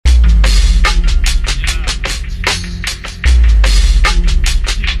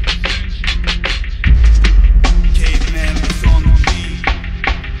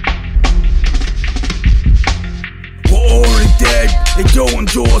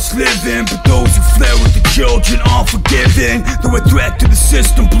lost living, but those who fled with the children are forgiven. They're a threat to the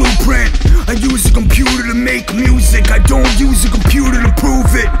system blueprint. I use a computer to make music, I don't use a computer to prove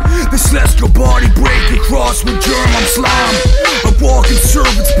it. The celestial body breaking crossword germ, I'm slime. A walking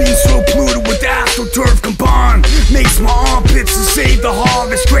servant's being so polluted with astroturf combined. Makes my armpits to save the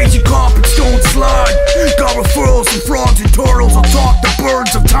harvest. Crazy carpets don't slide. Got referrals from frogs and turtles, I'll talk the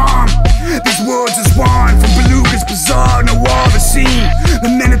birds of time. These words is wine from balogas, bizarre, noir, azeem. The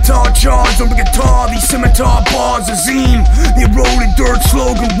minotaur charge on the guitar, these scimitar bars, azeem. The eroded dirt,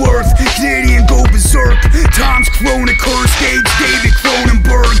 slogan worth, Canadian go berserk. Times corona curse, stage David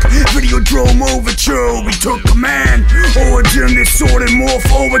Chronenburg. Videodrome overture, we took command. Origin, this sword and morph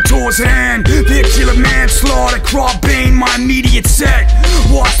over to his hand. Vehicular manslaughter, crop bane, my immediate set.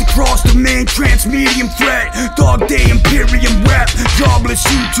 Watch across the main transmedium threat. Dog day, Imperium rep. Jobless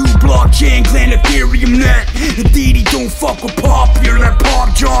YouTube, blockchain, clan Ethereum net. Indeed, he don't fuck with popular, that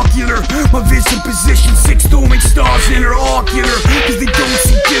pop jocular. My vision position, 6 storming stars interocular. Cause they don't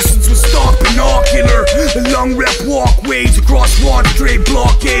see distance with stock binocular. The lung rep walkways across wide straight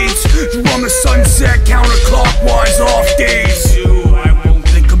blockades. Run the sunset counterclockwise off days.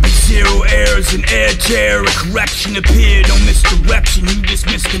 There could be zero errors in air chair. A correction appeared, no misdirection, you just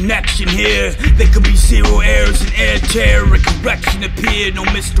misconnection here. There could be zero errors in air chair. A correction appeared, no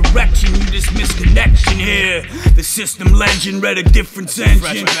misdirection, you just misconnection here. The system legend read a difference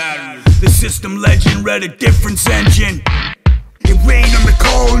engine. The system legend read a difference engine. It rained on the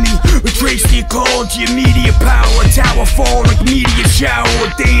colony, retrace the ecology of media power. Tower fall like media shower,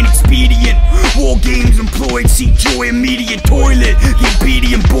 ordained expedient. War games employed, seek joy, immediate toilet. The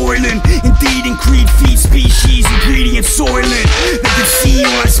obedient boiling, indeed in creed, feed species, ingredients soiling. They can see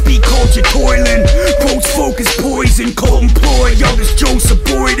when I speak culture toiling. Quotes focus poison, cult employ, youngest Joseph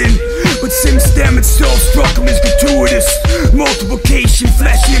Boyden. But SimStem itself struck him as gratuitous. Multiplication,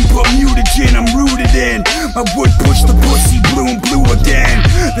 flesh input, mutagen, I'm rooted in. My wood push the pussy, blue again.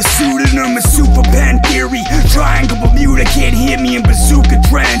 The pseudonym is super pen theory. Triangle Bermuda can't hear me in bazooka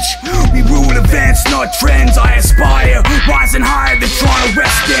trench. We rule events, not trends. I aspire, rising higher than trying to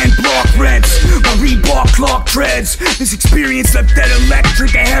rest and block rents. My Reebok clock treads. This experience left that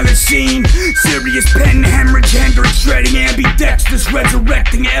electric, a hellish scene. Serious pen hemorrhage, Hendrix shredding ambidextrous,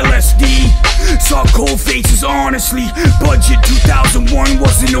 resurrecting LSD. Saw cold faces honestly. Budget 2001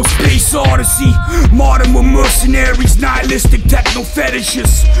 wasn't no space odyssey. Modern were mercenaries, nihilistic techno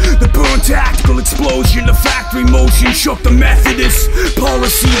fetishes. The burn tactical explosion, the factory motion shook the Methodist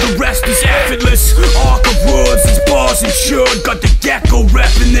policy, the rest is effortless. Arc of words, these bars insured, got the gecko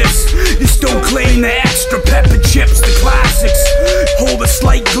reppin' this. This don't claim the extra pepper chips, the classics. Hold a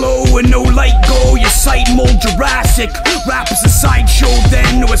slight glow and no light go, your sight mold Jurassic. Rap is a sideshow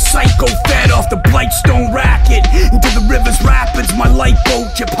then, to a psycho fed off the Blightstone racket. Into the river's rapids, my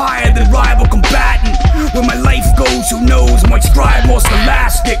lifeboat, chip higher than rival combatant. Where my life goes, who knows, might strive more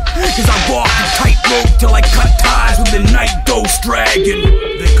scholastic. Cause I walk the tightrope till I cut ties with the night ghost dragon.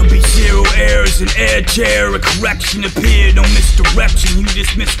 There could be zero errors in air chair. A correction appeared, no misdirection, you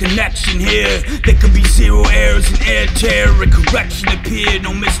just misconnection here. There could be zero errors in air chair. A correction appeared,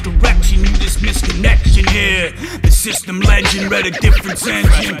 no misdirection, you just misconnection here. The system legend read a difference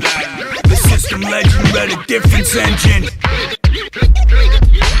engine. The system legend read a difference engine.